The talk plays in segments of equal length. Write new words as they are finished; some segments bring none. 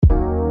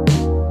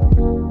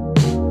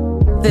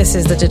This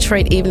is the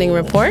Detroit Evening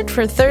Report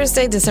for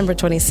Thursday, December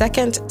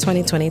 22nd,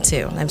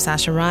 2022. I'm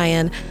Sasha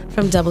Ryan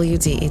from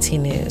WDET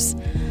News.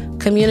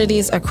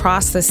 Communities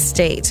across the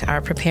state are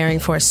preparing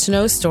for a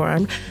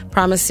snowstorm,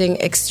 promising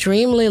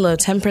extremely low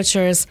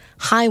temperatures,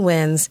 high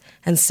winds,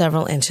 and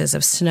several inches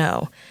of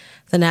snow.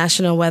 The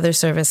National Weather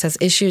Service has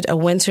issued a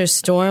winter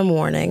storm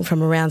warning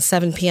from around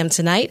 7 p.m.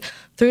 tonight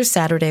through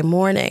Saturday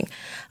morning.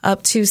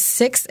 Up to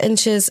 6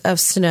 inches of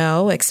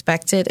snow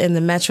expected in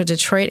the Metro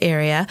Detroit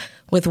area,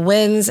 with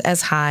winds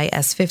as high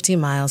as 50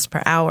 miles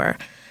per hour.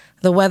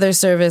 The Weather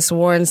Service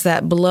warns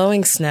that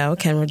blowing snow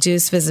can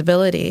reduce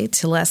visibility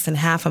to less than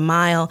half a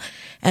mile,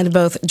 and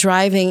both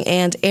driving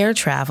and air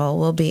travel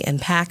will be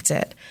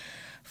impacted.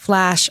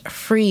 Flash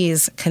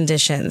freeze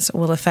conditions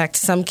will affect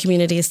some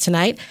communities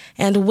tonight,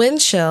 and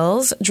wind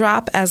chills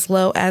drop as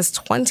low as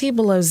 20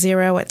 below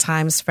zero at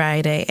times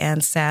Friday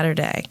and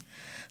Saturday.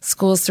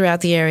 Schools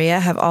throughout the area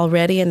have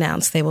already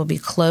announced they will be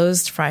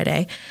closed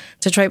Friday.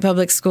 Detroit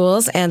Public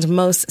Schools and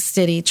most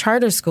city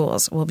charter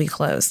schools will be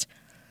closed.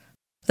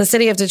 The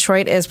city of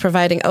Detroit is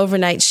providing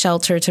overnight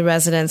shelter to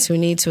residents who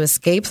need to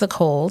escape the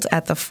cold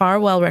at the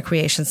Farwell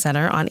Recreation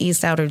Center on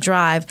East Outer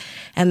Drive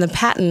and the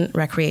Patton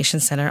Recreation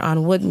Center on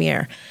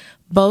Woodmere.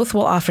 Both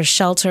will offer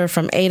shelter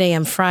from 8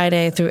 a.m.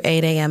 Friday through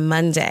 8 a.m.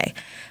 Monday.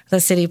 The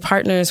city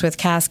partners with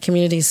Cass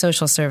Community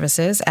Social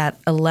Services at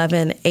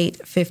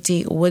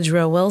 11850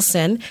 Woodrow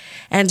Wilson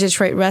and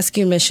Detroit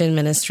Rescue Mission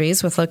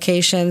Ministries with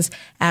locations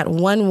at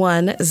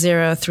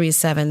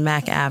 11037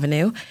 Mack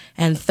Avenue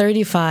and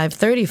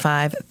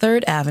 3535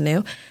 3rd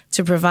Avenue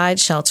to provide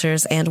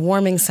shelters and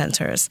warming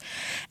centers.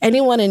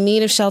 Anyone in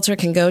need of shelter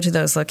can go to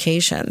those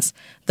locations.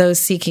 Those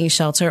seeking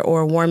shelter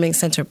or warming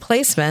center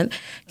placement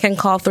can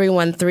call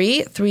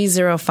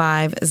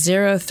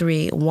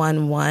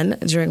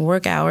 313-305-0311 during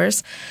work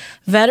hours.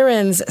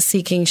 Veterans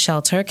seeking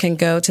shelter can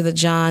go to the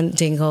John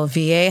Dingell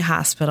VA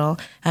Hospital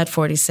at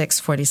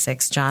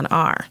 4646 John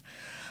R.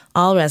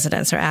 All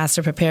residents are asked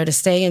to prepare to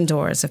stay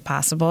indoors if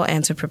possible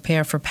and to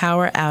prepare for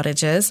power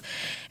outages.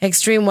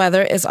 Extreme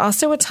weather is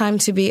also a time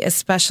to be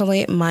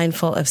especially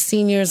mindful of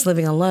seniors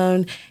living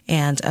alone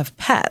and of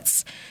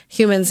pets.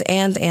 Humans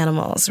and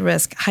animals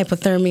risk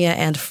hypothermia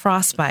and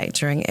frostbite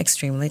during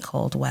extremely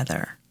cold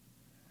weather.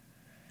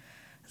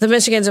 The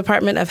Michigan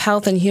Department of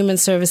Health and Human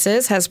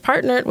Services has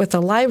partnered with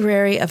the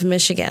Library of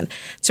Michigan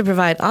to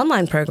provide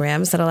online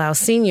programs that allow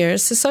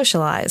seniors to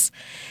socialize.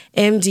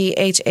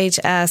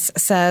 MDHHS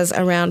says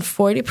around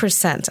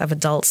 40% of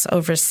adults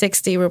over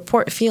 60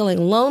 report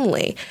feeling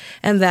lonely,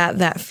 and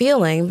that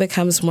feeling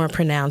becomes more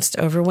pronounced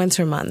over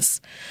winter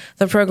months.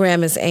 The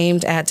program is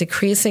aimed at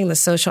decreasing the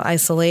social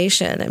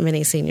isolation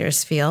many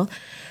seniors feel.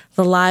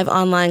 The live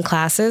online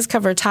classes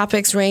cover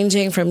topics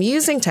ranging from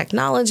using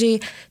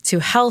technology to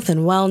health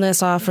and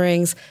wellness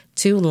offerings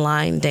to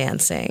line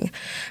dancing.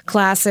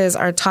 Classes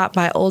are taught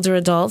by older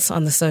adults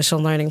on the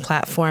social learning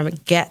platform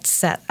Get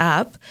Set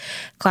Up.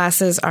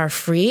 Classes are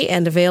free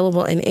and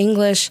available in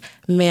English,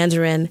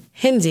 Mandarin,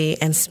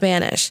 Hindi, and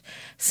Spanish.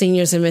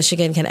 Seniors in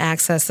Michigan can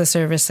access the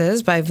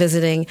services by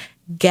visiting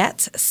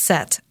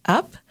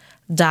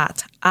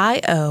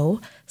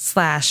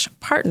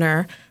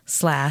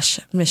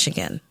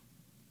getsetup.io/partner/Michigan.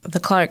 The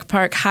Clark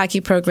Park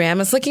hockey program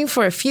is looking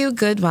for a few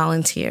good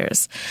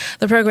volunteers.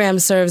 The program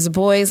serves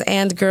boys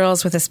and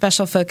girls with a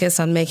special focus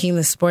on making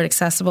the sport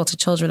accessible to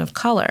children of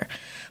color.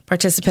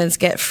 Participants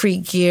get free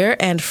gear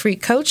and free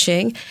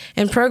coaching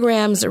in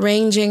programs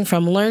ranging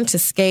from Learn to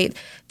Skate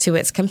to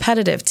its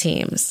competitive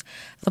teams.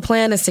 The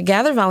plan is to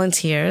gather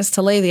volunteers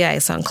to lay the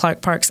ice on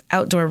Clark Park's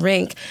outdoor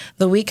rink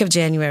the week of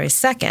January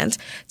 2nd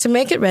to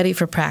make it ready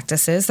for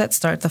practices that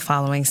start the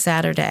following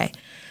Saturday.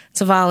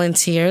 To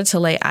volunteer to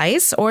lay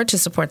ice or to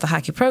support the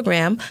hockey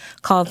program,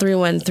 call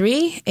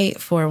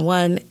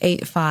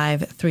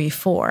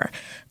 313-841-8534.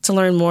 To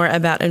learn more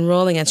about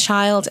enrolling a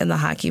child in the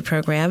hockey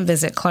program,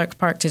 visit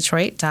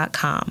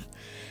clarkparkdetroit.com.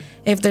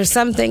 If there's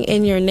something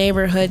in your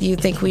neighborhood you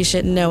think we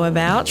should know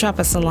about, drop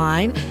us a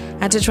line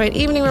at Detroit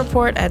Evening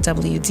Report at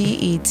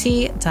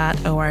WDET.org.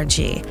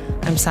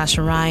 I'm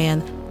Sasha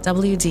Ryan,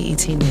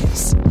 WDET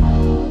News.